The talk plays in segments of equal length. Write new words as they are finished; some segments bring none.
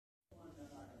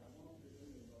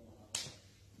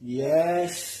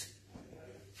Yes.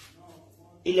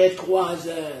 Il est 3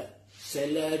 heures. C'est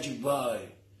l'heure du boy.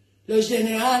 Le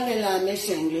général de l'armée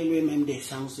cinglée lui-même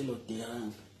descend sur le terrain.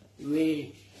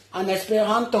 Oui. En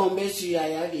espérant tomber sur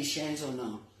Yaya Vichenzo,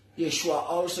 non. Il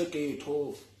choisit ce qu'il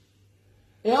trouve.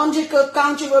 Et on dit que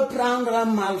quand tu veux prendre un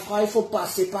malfrat, il faut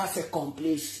passer par ses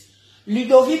complices.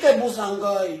 Ludovic et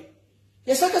Bouzangoy.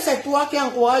 Je sais que c'est toi qui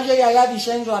encourage Yaya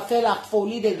Vichenzo à faire la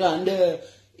folie de grandeur.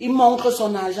 Il montre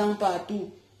son argent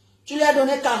partout. Tu lui as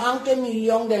donné 40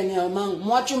 millions dernièrement.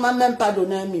 Moi, tu ne m'as même pas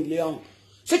donné 1 million.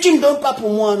 Si tu ne me donnes pas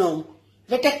pour moi, non.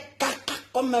 Je te caca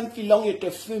comme un filon, je te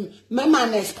fume. Même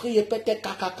en esprit, je peux te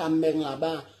caca comme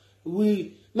là-bas.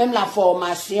 Oui. Même la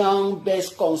formation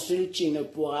Best Consulting ne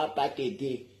pourra pas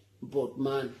t'aider.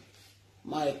 Botman.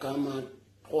 Moi, comme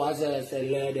 3 heures, c'est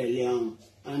l'heure de Lyon.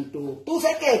 En tout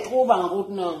ce qu'elle trouve en route,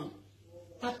 non.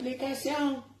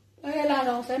 Application. Et là,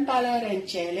 non, c'est pas l'heure d'un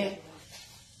tchèle.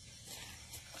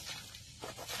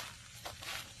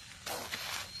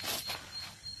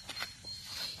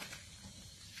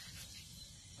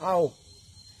 Ah oh.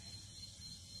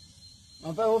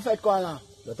 Enfin, vous faites quoi là?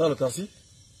 J'attends le taxi.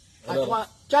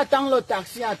 Tu attends le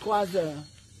taxi à 3 heures.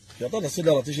 J'attends la soeur de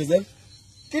rentrer chez elle.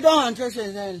 Qui doit rentrer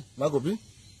chez elle? Ma copine.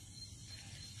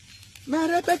 Mais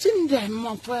répétez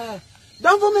mon frère.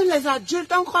 Donc vous-même les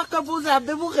adultes, on croit que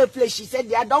vous réfléchissez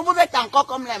déjà. Donc vous êtes encore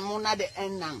comme les mounas de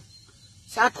 1 an.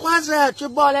 C'est à 3 heures, tu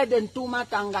bolais de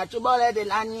Ntumatanga, tu bolais de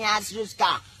l'Anias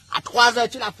jusqu'à 3 heures,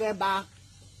 tu l'as fait bas.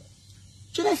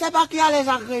 Tu ne sais pas qu'il y a les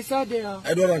agresseurs dehors.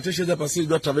 Elle doit rentrer chez elle parce qu'elle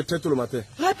doit travailler très tôt le matin.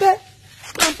 Répète.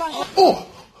 Oh!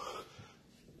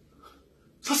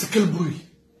 Ça c'est quel bruit?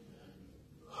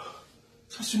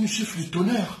 Ça c'est une chiffre du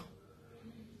tonnerre.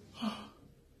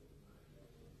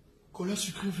 Kola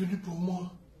Sucré est venu pour moi.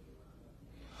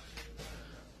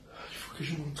 Il faut que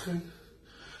je m'entraîne.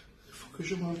 Il faut que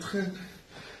je m'entraîne.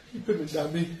 Il peut me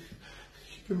damer.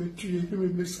 Il peut me tuer. Il peut me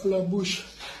mettre à la bouche.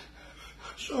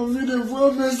 J'ai envie de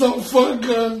voir mes enfants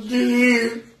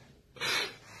grandir.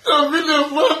 J'ai envie de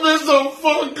voir mes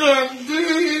enfants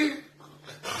grandir.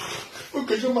 Il faut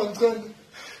que je m'entraîne.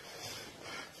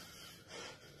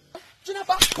 Tu n'as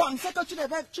pas pensé que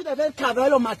tu devais travailler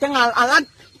le matin à la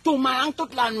tourmaillant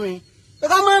toute la nuit. C'est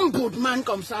comme un bootman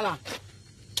comme ça là.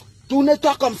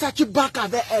 Tourne-toi comme ça, tu bacs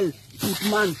avec elle,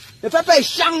 bootman. Ne fais pas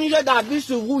échanger d'habits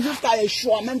sur vous jusqu'à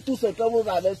échouer même tout ce que vous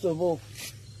avez sur vous.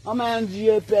 On a un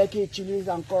vieux père qui utilise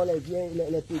encore les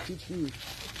petites filles.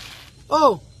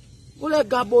 Oh, vous les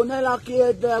Gabonais là qui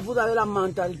êtes, vous avez la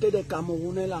mentalité des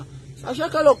Camerounais là. Sachez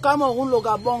que le Cameroun, le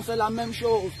Gabon, c'est la même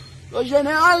chose. Le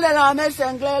général de l'armée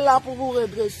cinglée est là pour vous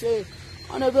redresser.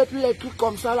 On ne veut plus les trucs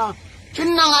comme ça là. Tu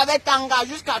n'en avais tanga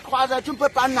jusqu'à 3 heures, tu ne peux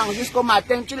pas n'en jusqu'au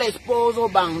matin, tu l'exposes aux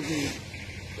bandits.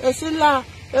 Et c'est là,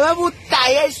 je vais vous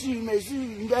tailler sur mesure,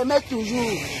 je vais mettre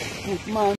toujours.